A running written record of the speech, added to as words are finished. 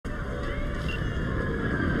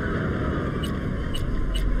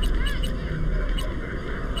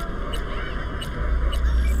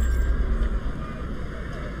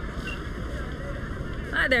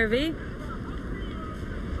there, V.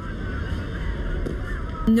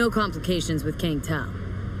 No complications with King Tao.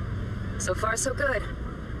 So far, so good.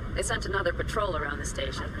 They sent another patrol around the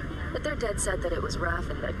station, but they're dead set that it was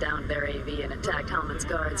Raffen that downed their AV and attacked Hellman's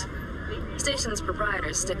guards. Station's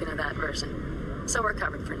proprietor's sticking to that version, so we're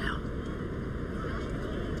covered for now.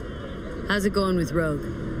 How's it going with Rogue?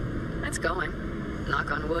 It's going.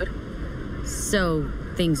 Knock on wood. So,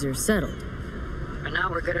 things are settled. For now,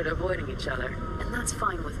 we're good at avoiding each other, and that's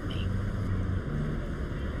fine with me.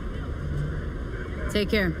 Take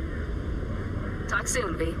care. Talk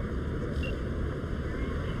soon, V.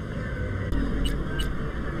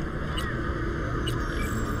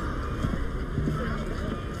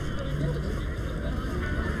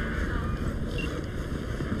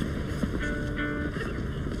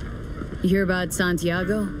 You hear about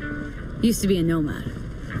Santiago? Used to be a nomad.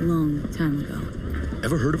 A long time ago.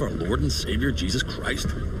 Ever heard of our Lord and Savior, Jesus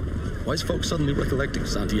Christ? Why is folks suddenly recollecting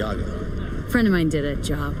Santiago? A friend of mine did a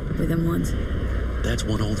job with him once. That's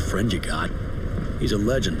one old friend you got. He's a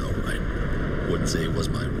legend, all right. Wouldn't say he was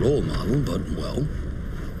my role model, but, well,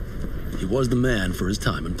 he was the man for his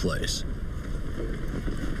time and place.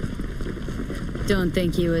 Don't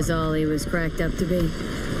think he was all he was cracked up to be.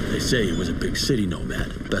 They say he was a big city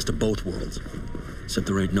nomad, best of both worlds. Except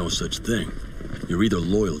there ain't no such thing. You're either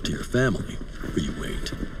loyal to your family, or you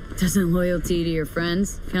ain't. Doesn't loyalty to your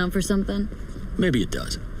friends count for something? Maybe it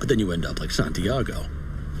does, but then you end up like Santiago.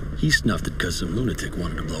 He snuffed it because some lunatic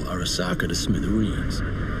wanted to blow Arasaka to smithereens.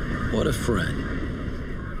 What a friend.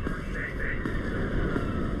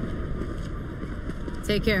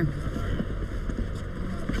 Take care.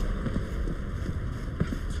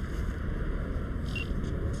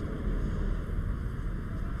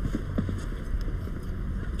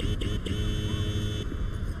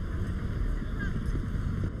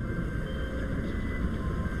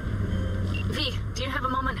 V, do you have a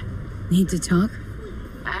moment? Need to talk?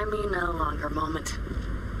 I mean a longer moment.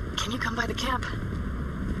 Can you come by the camp?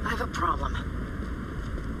 I have a problem.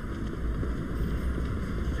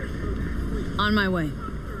 On my way.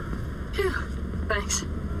 Phew, thanks.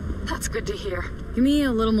 That's good to hear. Give me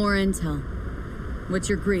a little more intel. What's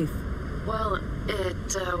your grief? Well,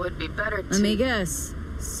 it would be better to... Let me guess.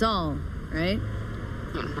 Saul, right?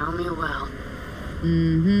 You know me well.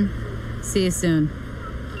 Mm-hmm. See you soon.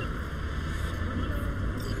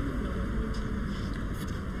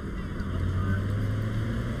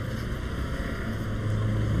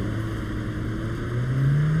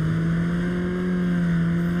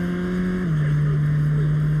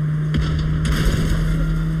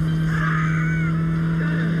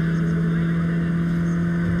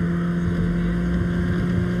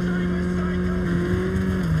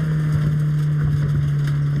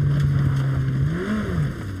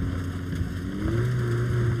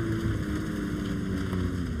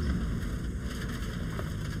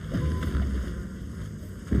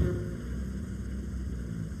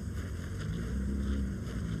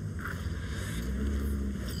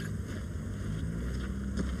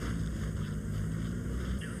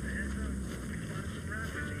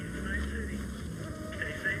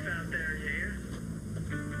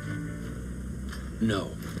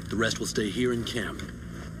 No, the rest will stay here in camp.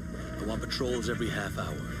 I want patrols every half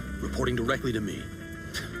hour, reporting directly to me.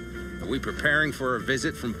 Are we preparing for a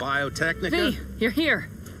visit from Biotechnica? V, you're here.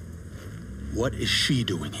 What is she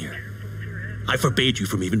doing here? I forbade you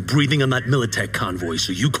from even breathing on that Militech convoy,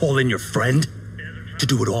 so you call in your friend? To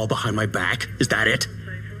do it all behind my back? Is that it?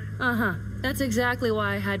 Uh-huh. That's exactly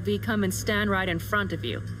why I had V come and stand right in front of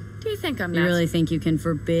you. Do you think I'm You really think you can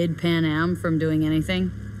forbid Pan Am from doing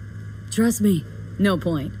anything? Trust me, no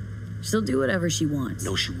point. She'll do whatever she wants.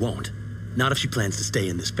 No, she won't. Not if she plans to stay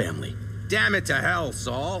in this family. Damn it to hell,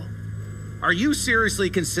 Saul. Are you seriously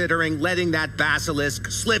considering letting that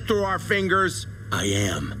basilisk slip through our fingers? I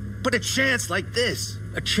am. But a chance like this.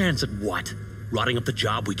 A chance at what? Rotting up the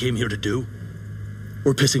job we came here to do?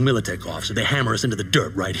 We're pissing Militech off so they hammer us into the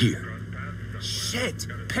dirt right here. Shit!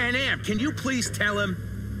 Pan Am, can you please tell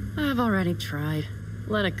him? I've already tried.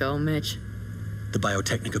 Let it go, Mitch. The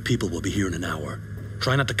Biotechnica people will be here in an hour.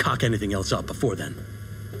 Try not to cock anything else up before then.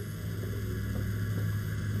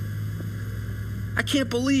 I can't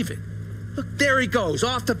believe it. Look, there he goes,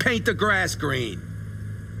 off to paint the grass green.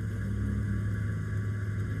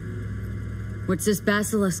 What's this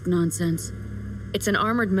basilisk nonsense? It's an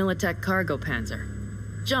armored Militech cargo panzer.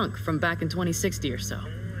 Junk from back in 2060 or so.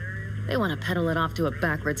 They want to peddle it off to a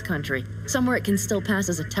backwards country, somewhere it can still pass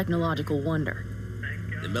as a technological wonder.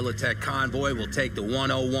 The Militech convoy will take the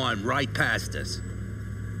 101 right past us.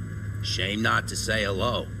 Shame not to say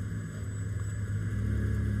hello.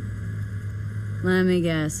 Let me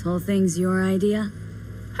guess, whole thing's your idea?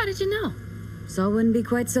 How did you know? Saul wouldn't be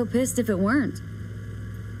quite so pissed if it weren't.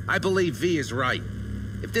 I believe V is right.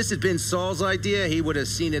 If this had been Saul's idea, he would have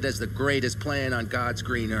seen it as the greatest plan on God's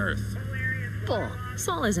green earth. Bull.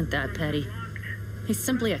 Saul isn't that petty. He's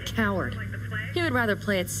simply a coward. He would rather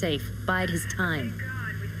play it safe, bide his time.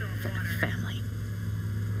 For the family.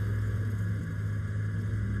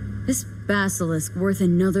 This basilisk worth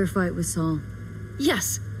another fight with Saul.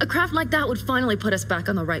 Yes, a craft like that would finally put us back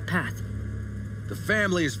on the right path. The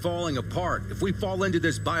family is falling apart. If we fall into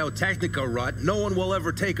this biotechnica rut, no one will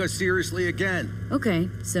ever take us seriously again. Okay,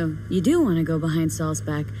 so you do want to go behind Saul's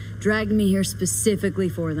back. Dragged me here specifically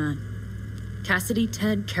for that. Cassidy,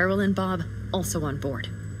 Ted, Carol, and Bob also on board.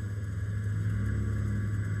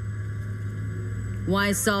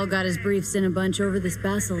 Why Saul got his briefs in a bunch over this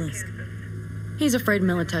basilisk? He's afraid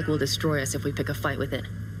Militech will destroy us if we pick a fight with it.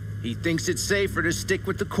 He thinks it's safer to stick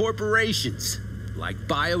with the corporations, like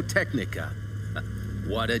biotechnica.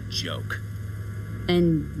 What a joke.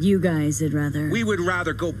 And you guys would rather... We would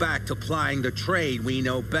rather go back to plying the trade we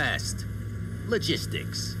know best.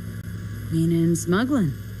 Logistics. Meaning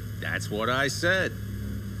smuggling. That's what I said.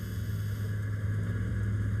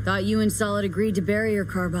 Thought you and Saul had agreed to bury your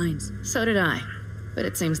carbines. So did I. But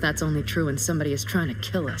it seems that's only true when somebody is trying to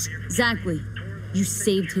kill us. Exactly. You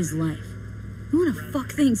saved his life. You want to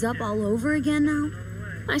fuck things up all over again now?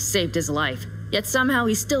 I saved his life, yet somehow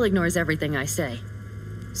he still ignores everything I say.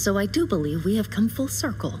 So I do believe we have come full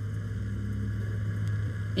circle.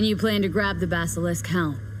 And you plan to grab the basilisk,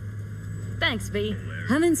 how? Thanks, V.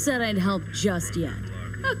 Haven't said I'd help just yet.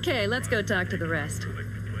 Okay, let's go talk to the rest.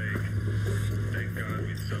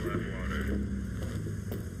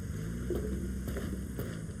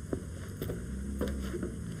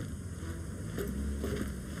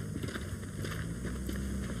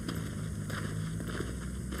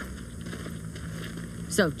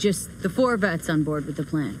 So, just the 4 vets on board with the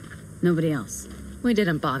plan. Nobody else. We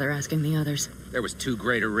didn't bother asking the others. There was too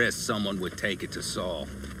great a risk someone would take it to Saul.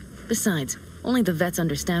 Besides, only the vets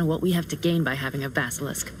understand what we have to gain by having a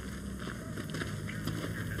basilisk.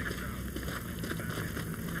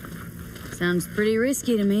 Sounds pretty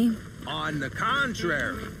risky to me. On the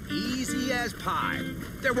contrary, easy as pie.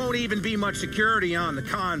 There won't even be much security on the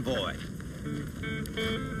convoy.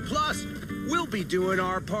 Plus, we'll be doing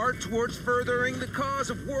our part towards furthering the cause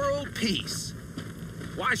of world peace.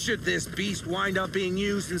 Why should this beast wind up being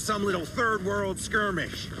used in some little third world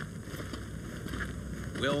skirmish?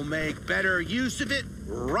 We'll make better use of it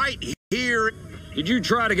right here. Did you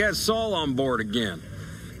try to get Saul on board again?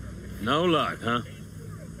 No luck, huh?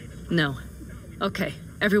 No. Okay,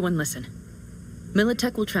 everyone listen.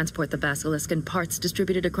 Militech will transport the basilisk in parts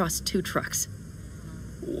distributed across 2 trucks.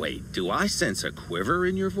 Wait, do I sense a quiver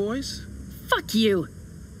in your voice? Fuck you!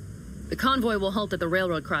 The convoy will halt at the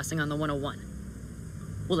railroad crossing on the 101.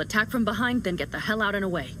 We'll attack from behind, then get the hell out and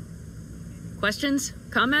away. Questions?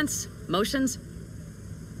 Comments? Motions?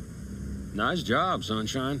 Nice job,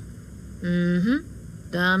 Sunshine.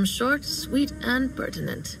 Mm-hmm. Damn short, sweet, and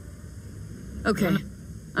pertinent. Okay,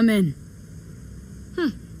 I'm in.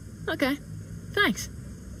 Okay. Thanks.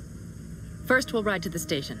 First, we'll ride to the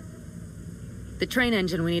station. The train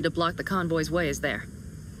engine we need to block the convoy's way is there.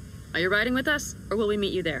 Are you riding with us, or will we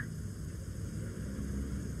meet you there?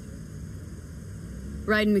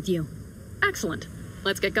 Riding with you. Excellent.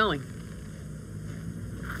 Let's get going.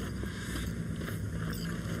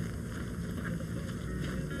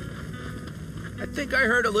 I think I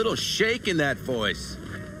heard a little shake in that voice.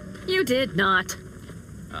 You did not.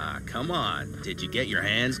 Ah, come on. Did you get your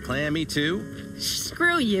hands clammy too?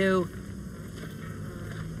 Screw you.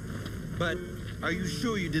 But are you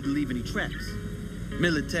sure you didn't leave any tracks?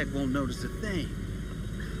 Militech won't notice a thing.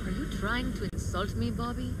 Are you trying to insult me,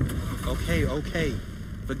 Bobby? Okay.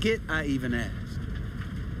 Forget I even asked.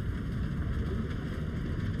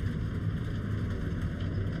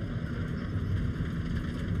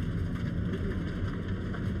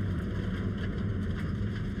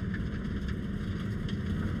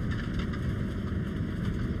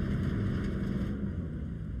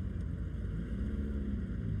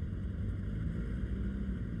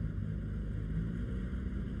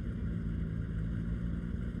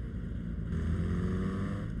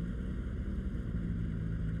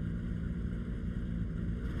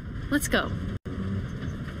 Let's go.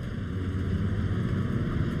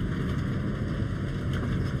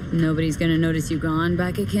 Nobody's gonna notice you gone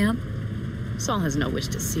back at camp? Saul has no wish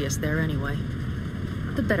to see us there anyway.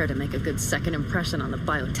 The better to make a good second impression on the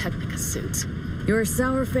biotechnica suits. Your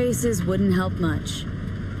sour faces wouldn't help much.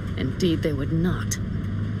 Indeed, they would not.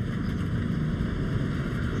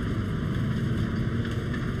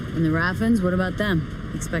 And the Raffins, what about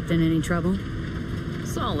them? Expecting any trouble?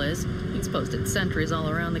 Saul is. He's posted sentries all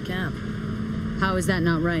around the camp. How is that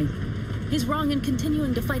not right? He's wrong in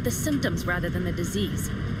continuing to fight the symptoms rather than the disease.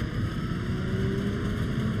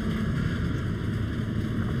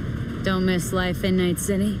 Don't miss life in Night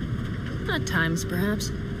City? At times,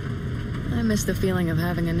 perhaps. I miss the feeling of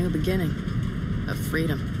having a new beginning. Of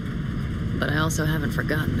freedom. But I also haven't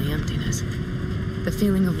forgotten the emptiness. The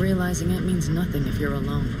feeling of realizing it means nothing if you're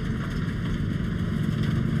alone.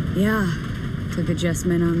 Yeah, took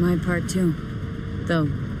adjustment on my part too. Though,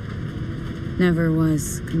 never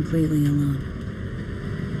was completely alone.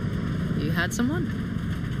 You had someone?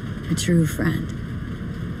 A true friend.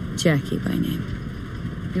 Jackie by name.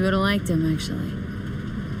 You would have liked him, actually.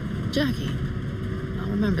 Jackie. I'll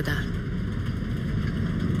remember that.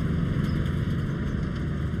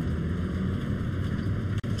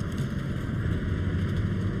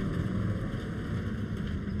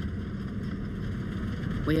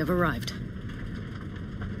 We have arrived.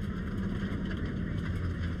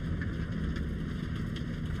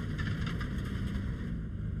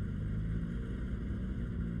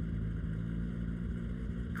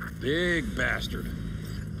 Big bastard.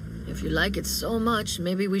 If you like it so much,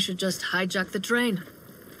 maybe we should just hijack the train.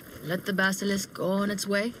 Let the basilisk go on its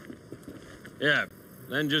way. Yeah,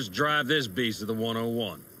 then just drive this beast to the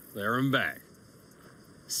 101. There and back.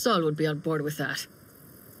 Saul would be on board with that.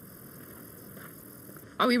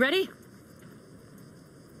 Are we ready?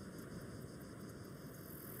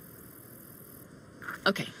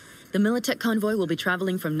 Okay. The Militech convoy will be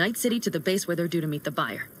traveling from Night City to the base where they're due to meet the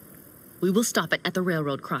buyer. We will stop it at the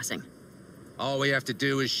railroad crossing. All we have to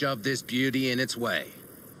do is shove this beauty in its way.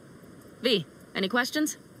 V, any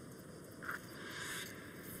questions?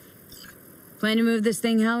 Plan to move this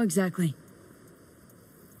thing how exactly?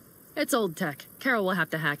 It's old tech. Carol will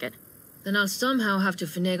have to hack it. Then I'll somehow have to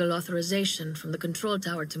finagle authorization from the control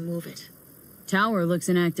tower to move it. Tower looks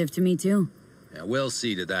inactive to me too. Yeah, we'll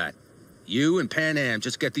see to that. You and PANAM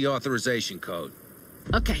just get the authorization code.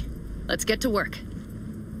 Okay, let's get to work.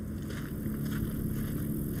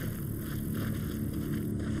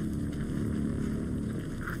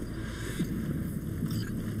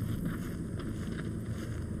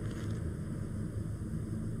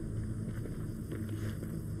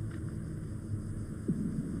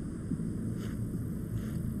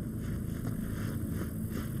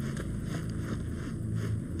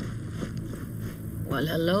 Well,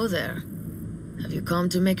 hello there. Have you come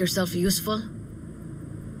to make yourself useful?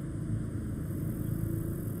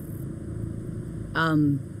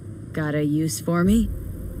 Got a use for me?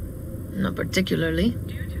 Not particularly.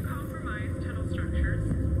 Due to compromised tunnel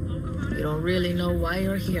structures, locomotive... You don't really know why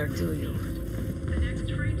you're here, do you? The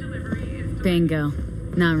next freight delivery is... Bingo.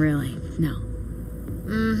 Not really, no.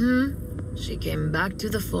 Mm-hmm. She came back to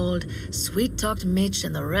the fold, sweet-talked Mitch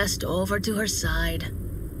and the rest over to her side.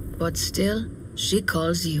 But still, she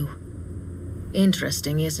calls you.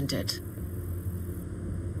 Interesting, isn't it?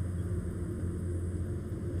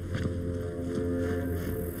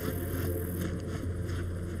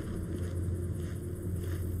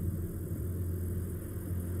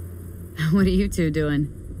 What are you two doing?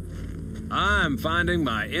 I'm finding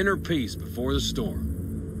my inner peace before the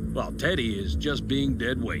storm, while Teddy is just being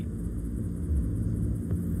dead weight.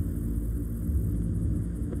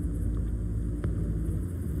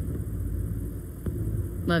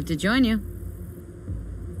 Love to join you.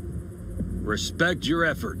 Respect your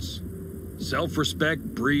efforts.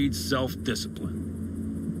 Self-respect breeds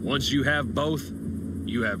self-discipline. Once you have both,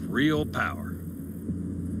 you have real power.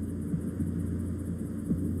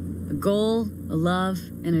 A goal, a love,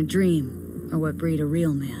 and a dream are what breed a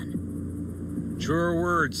real man. Truer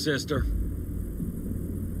words, sister.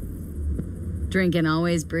 Drinking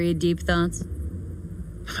always breed deep thoughts?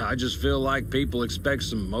 I just feel like people expect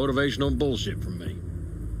some motivational bullshit from me.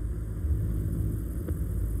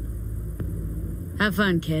 Have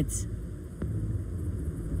fun, kids.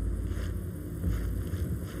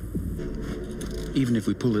 Even if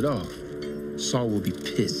we pull it off, Saul will be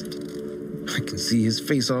pissed. I can see his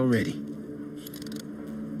face already.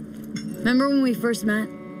 Remember when we first met?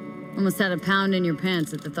 Almost had a pound in your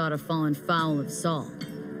pants at the thought of falling foul of Saul.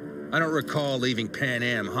 I don't recall leaving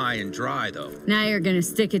PANAM high and dry, though. Now you're gonna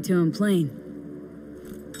stick it to him plain.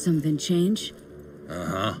 Something change?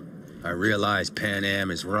 Uh-huh. I realize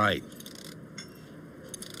PANAM is right.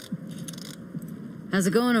 How's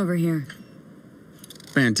it going over here?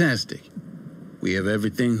 Fantastic. We have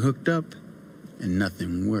everything hooked up, and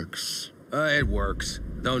nothing works. It works,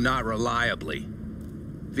 though not reliably.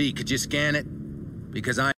 V, could you scan it?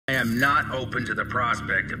 Because I am not open to the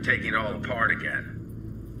prospect of taking it all apart again.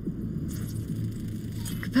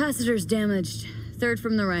 Capacitor's damaged. Third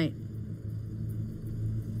from the right.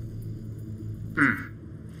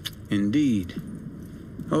 Indeed.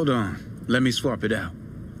 Hold on. Let me swap it out.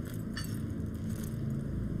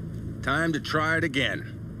 Time to try it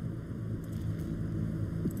again.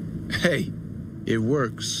 Hey, it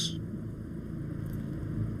works.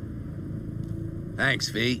 Thanks,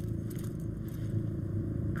 V.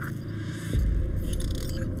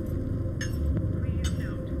 Please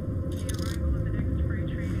note, the arrival of the next freight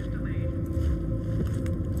train is delayed.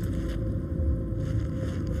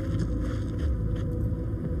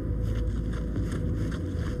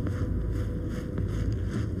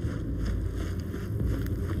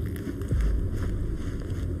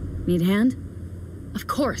 Need a hand? Of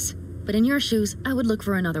course. But in your shoes, I would look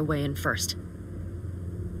for another way in first.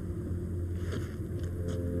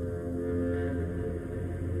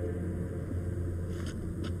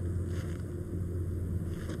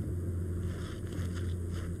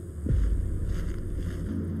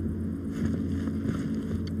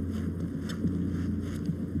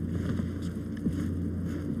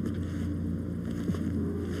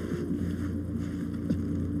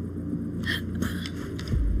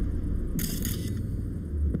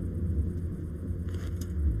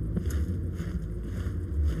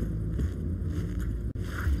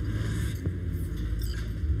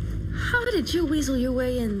 How did you weasel your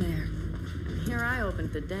way in there? Here I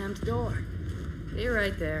opened the damned door. Be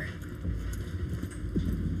right there.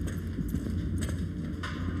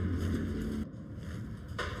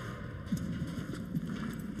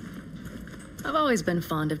 I've always been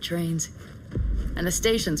fond of trains. And the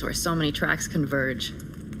stations where so many tracks converge.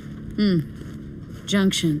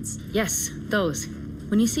 Junctions. Yes, those.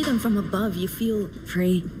 When you see them from above, you feel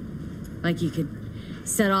Free. Like you could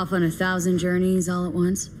set off on 1,000 journeys all at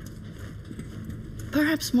once.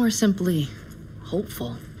 perhaps more simply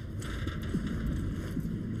hopeful.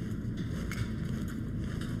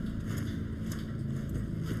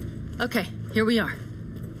 Okay, here we are.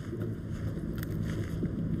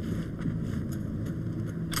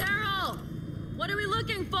 Carol! What are we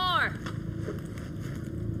looking for?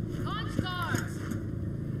 Cards.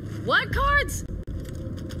 What cards?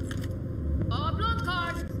 Oblong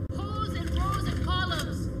cards. Who's in rows and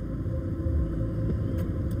columns.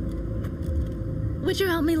 Would you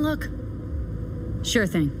help me look? Sure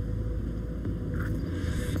thing.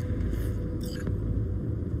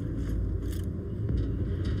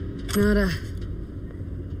 Nada.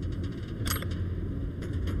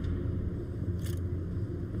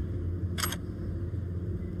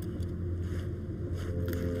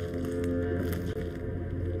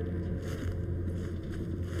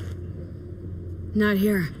 Not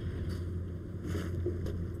here.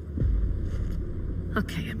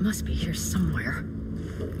 Okay, it must be here somewhere.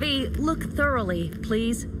 V, look thoroughly,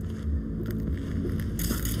 please.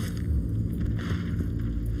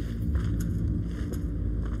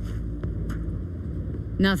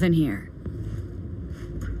 Nothing here.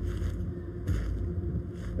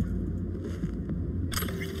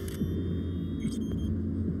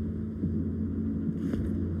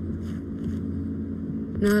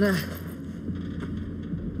 Nada.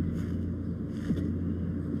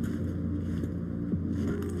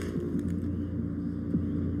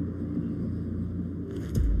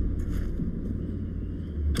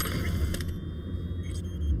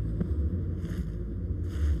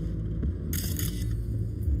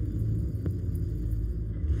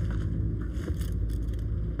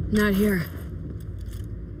 Not here.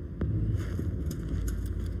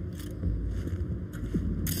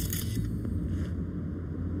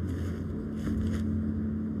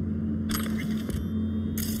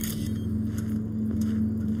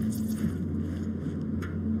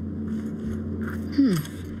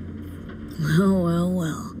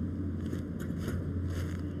 Well.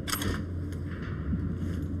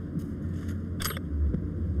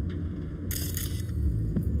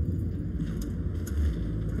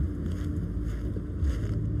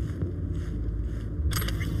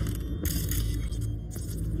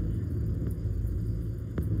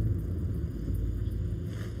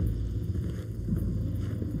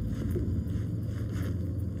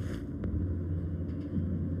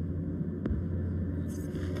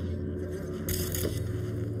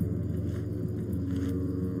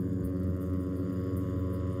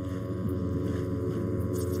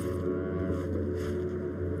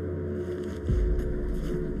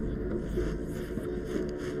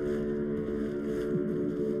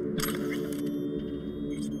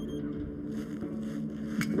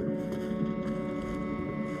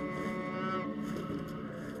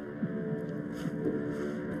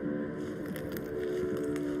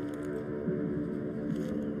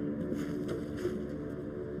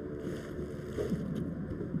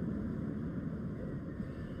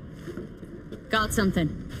 got something.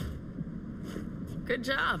 Good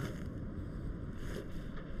job.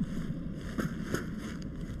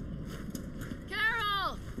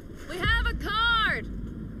 Carol! We have a card!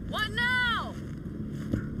 What now?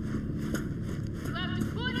 You have to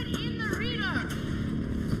put it in the reader!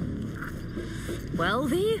 Well,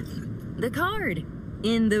 the card.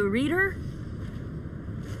 In the reader?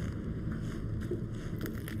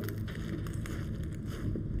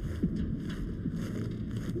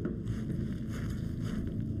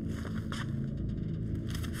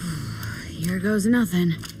 Here goes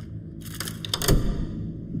nothing.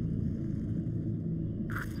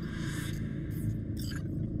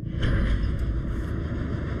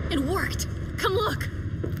 It worked! Come look!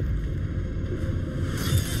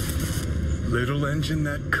 Little engine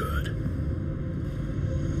that could.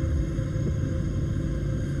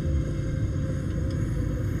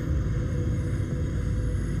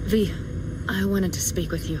 V, I wanted to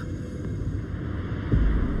speak with you.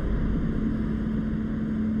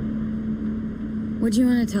 What do you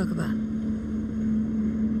want to talk about?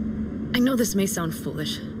 I know this may sound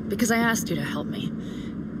foolish, because I asked you to help me.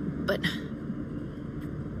 But...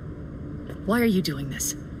 why are you doing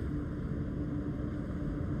this?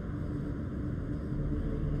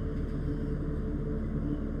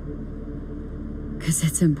 Because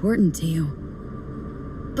it's important to you.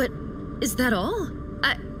 But is that all?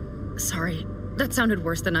 Sorry, that sounded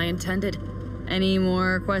worse than I intended. Any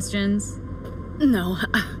more questions? No,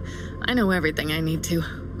 I know everything I need to,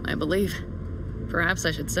 I believe. Perhaps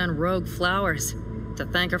I should send Rogue flowers to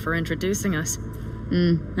thank her for introducing us.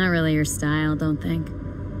 Not really your style, don't think.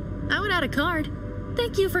 I would add a card.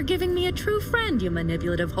 Thank you for giving me a true friend, you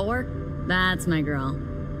manipulative whore. That's my girl.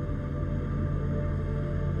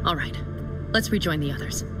 All right, let's rejoin the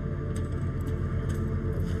others.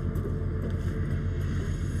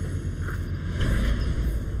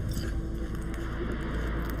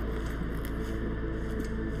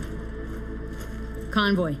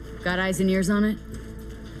 Convoy. Got eyes and ears on it?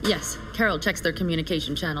 Yes, Carol checks their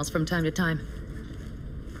communication channels from time to time.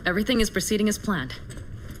 Everything is proceeding as planned.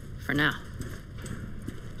 For now.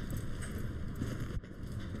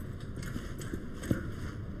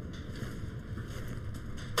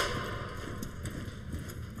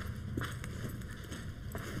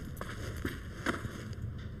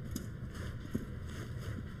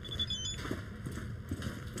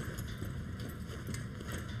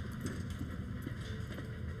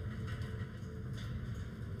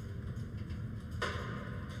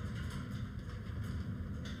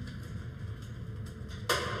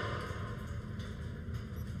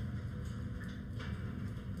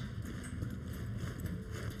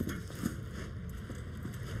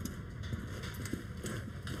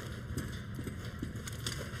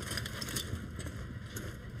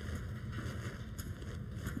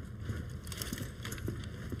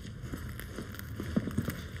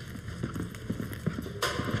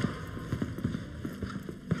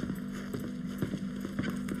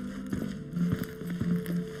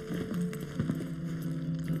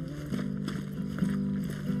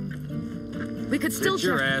 We could still Sit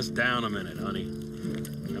your check. ass down a minute, honey.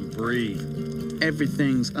 And breathe.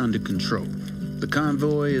 Everything's under control. The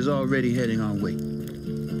convoy is already heading our way.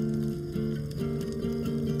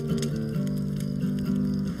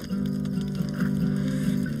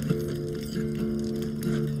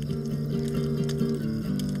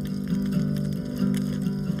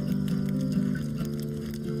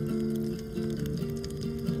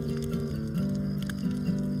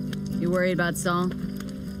 You worried about Saul?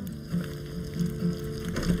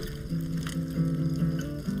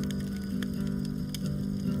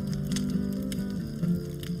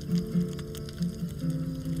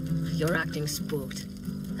 You're acting spooked.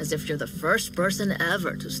 As if you're the first person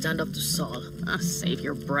ever to stand up to Saul. Oh, save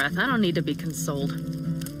your breath. I don't need to be consoled.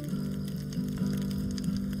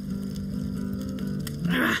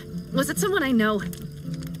 Was it someone I know?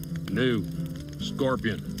 New.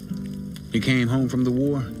 Scorpion. You came home from the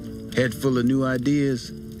war, head full of new ideas,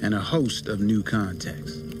 and a host of new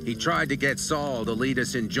contacts. He tried to get Saul to lead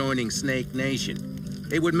us in joining Snake Nation.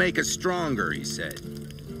 It would make us stronger, he said.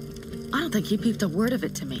 I don't think he peeped a word of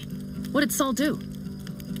it to me. What did Saul do?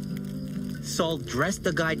 Saul dressed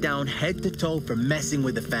the guy down head to toe for messing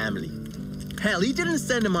with the family. Hell, he didn't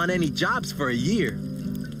send him on any jobs for a year.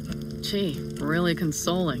 Gee, really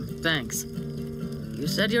consoling. Thanks. You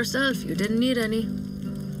said yourself you didn't need any.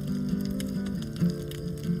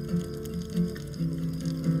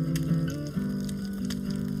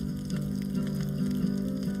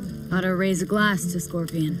 Ought to raise a glass to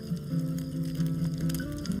Scorpion.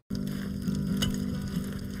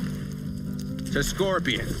 To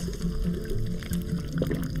Scorpion.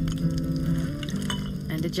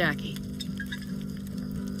 assigned to Jackie.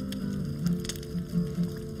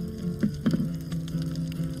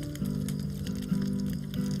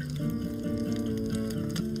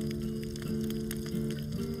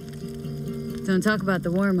 Don't talk about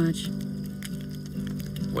the war much.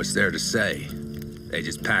 What's there to say? They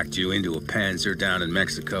just packed you into a Panzer down in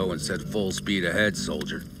Mexico and said full speed ahead,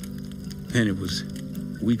 soldier. And it was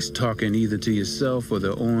weeks talking either to yourself or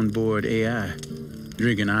the onboard AI,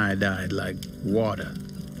 drinking iodide like water,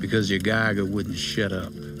 because your Geiger wouldn't shut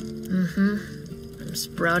up. Mm-hmm. I'm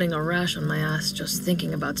sprouting a rash on my ass just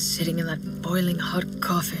thinking about sitting in that boiling hot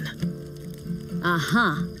coffin.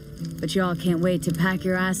 Uh-huh. But y'all can't wait to pack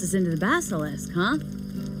your asses into the Basilisk, huh?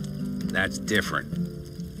 That's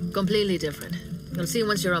different. Completely different. You'll see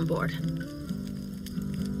once you're on board.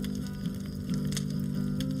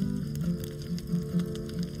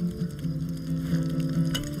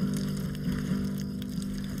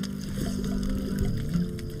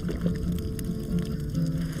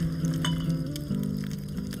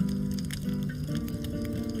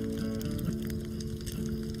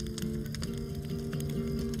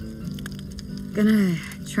 Gonna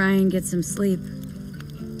try and get some sleep.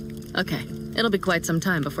 Okay, it'll be quite some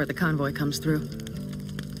time before the convoy comes through.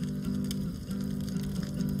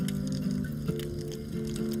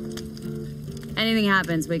 Anything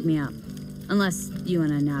happens, wake me up. Unless you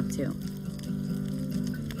want a nap too.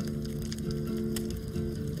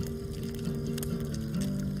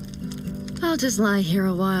 I'll just lie here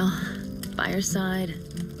a while, by your side,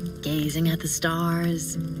 gazing at the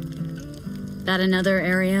stars. That another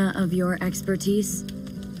area of your expertise?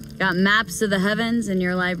 Got maps of the heavens in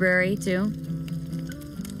your library, too?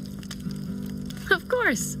 Of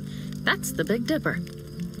course. That's the Big Dipper.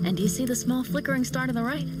 And do you see the small flickering star to the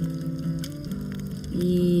right?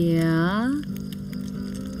 Yeah.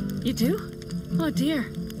 You do? Oh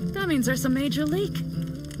dear. That means there's a major leak.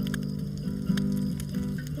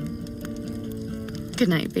 Good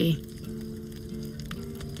night, V.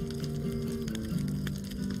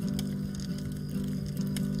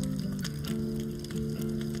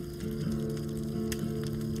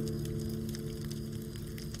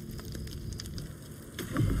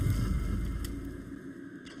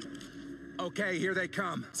 Okay, here they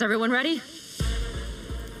come. Is everyone ready?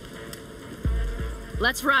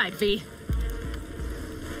 Let's ride, V.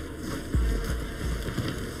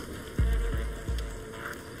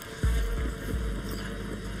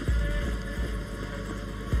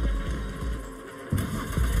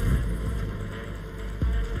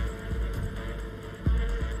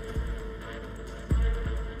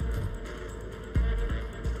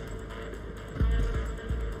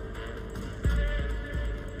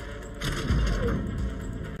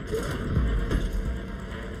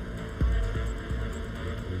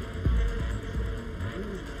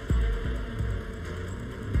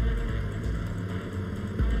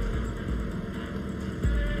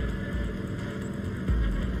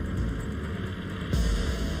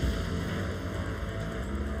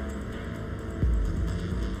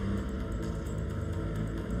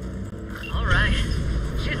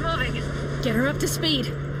 Get her up to speed.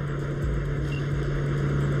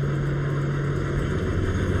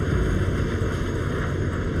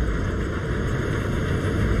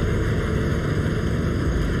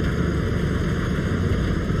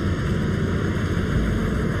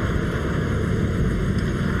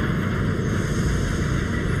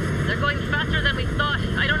 They're going faster than we thought.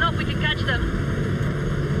 I don't know if we can catch them.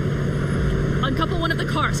 Uncouple one of the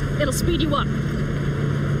cars. It'll speed you up.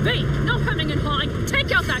 V, no hemming and hawing.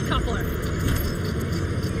 Take out that coupler.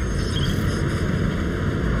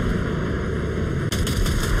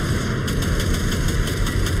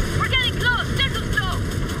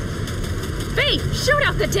 Shoot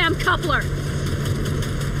out the damn coupler!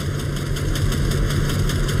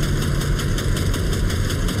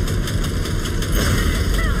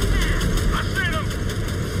 I see them!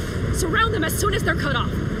 Surround them as soon as they're cut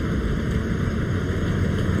off.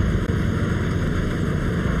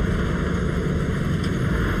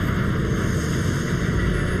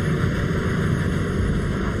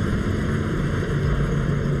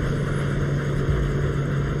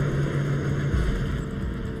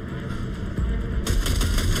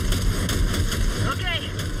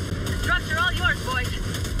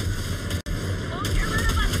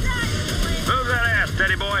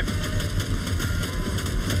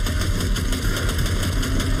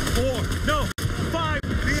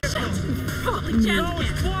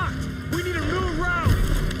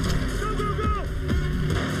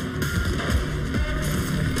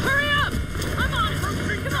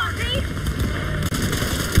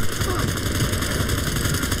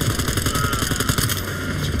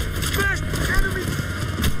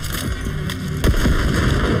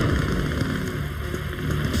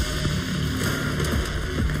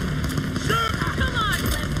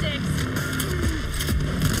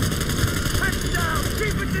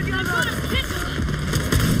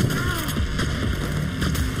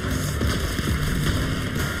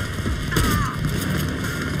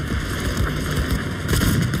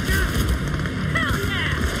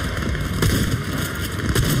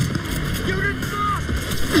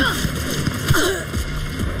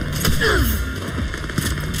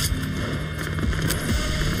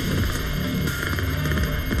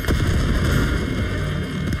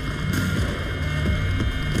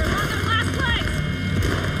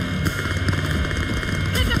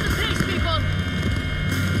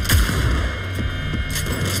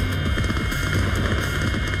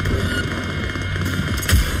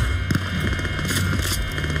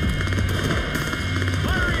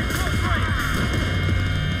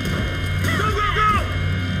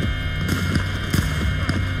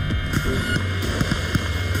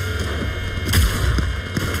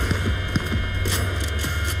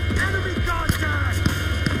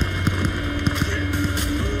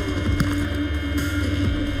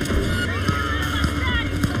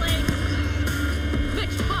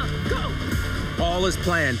 all as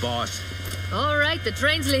planned, boss. All right, the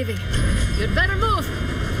train's leaving. You'd better move.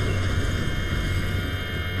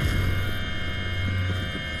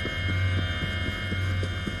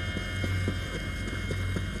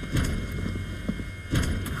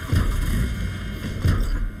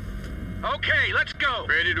 Okay, let's go.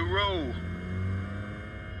 Ready to roll.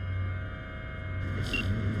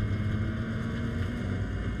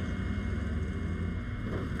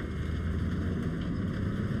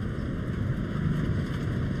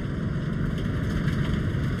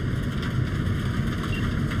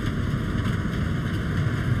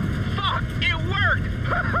 Fuck! It worked!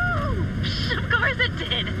 Woohoo! Of course it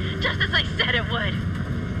did! Just as I said it would.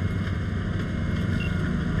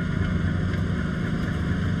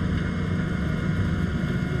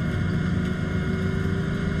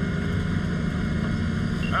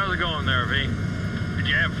 How's it going there, V? Did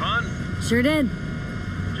you have fun? Sure did.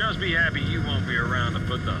 Just be happy you won't be around to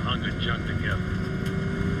put the hunk of junk together.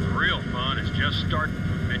 The real fun is just starting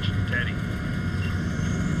for Mitch and Teddy.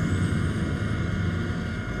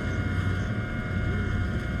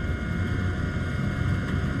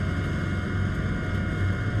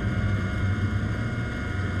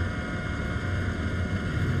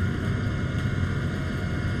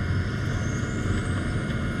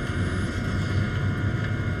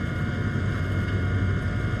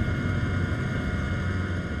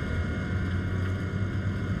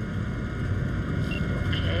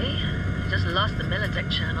 Lost the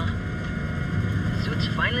Militech channel. Suits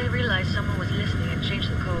finally realized someone was listening and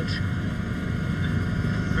changed the codes.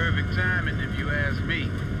 Perfect timing, if you ask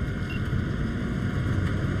me.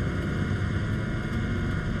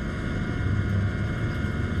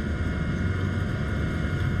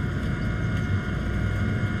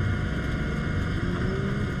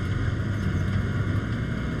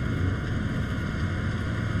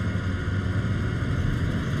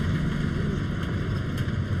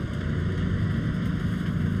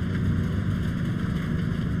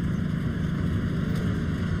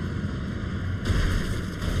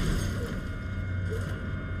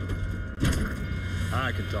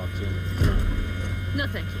 I can talk to him. No,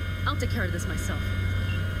 thank you. I'll take care of this myself.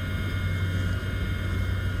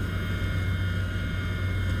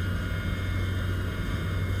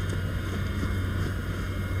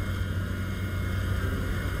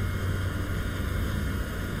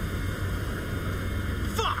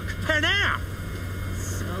 Fuck! PANAM!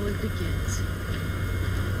 So it begins.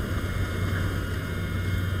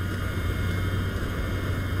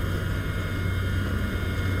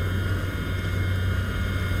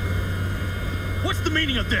 What's the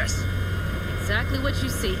meaning of this? Exactly what you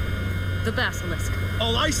see. The Basilisk.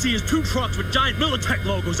 All I see is 2 trucks with giant Militech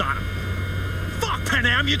logos on them. Fuck,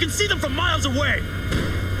 PANAM! You can see them from miles away!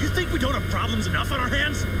 You think we don't have problems enough on our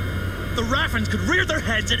hands? The Raffens could rear their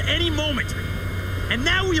heads at any moment. And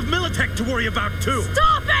now we have Militech to worry about, too.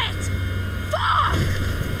 Stop it!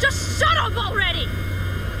 Fuck! Just shut up already!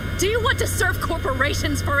 Do you want to serve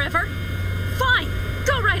corporations forever? Fine,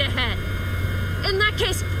 go right ahead. In that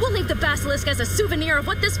case, we'll leave the Basilisk as a souvenir of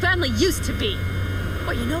what this family used to be.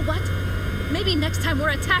 Or you know what? Maybe next time we're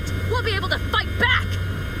attacked, we'll be able to fight back!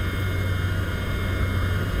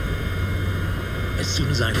 As soon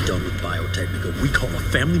as I'm done with Biotechnica, we call a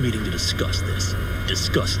family meeting to discuss this.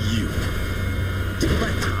 Discuss you. Till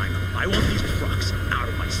that time, I want these trucks out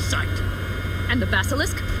of my sight. And the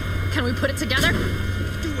Basilisk? Can we put it together?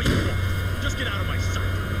 Do what you want. Just get out of my sight.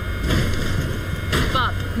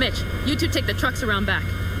 Bob, Mitch, you two take the trucks around back.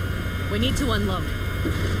 We need to unload.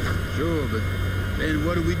 Sure, but then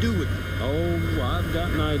what do we do with them? Oh, I've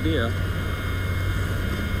got an idea.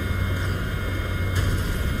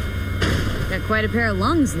 Got quite a pair of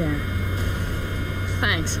lungs there.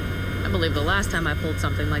 Thanks. I believe the last time I pulled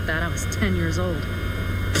something like that, I was 10 years old.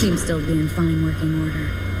 Seems still to be in fine working order.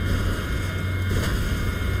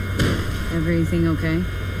 Everything okay?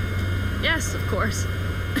 Yes, of course.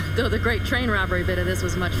 Though the great train robbery bit of this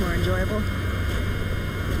was much more enjoyable.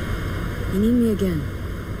 You need me again.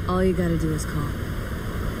 All you gotta do is call.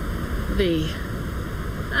 V.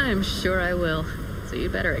 I'm sure I will. So you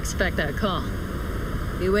better expect that call.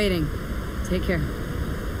 Be waiting. Take care.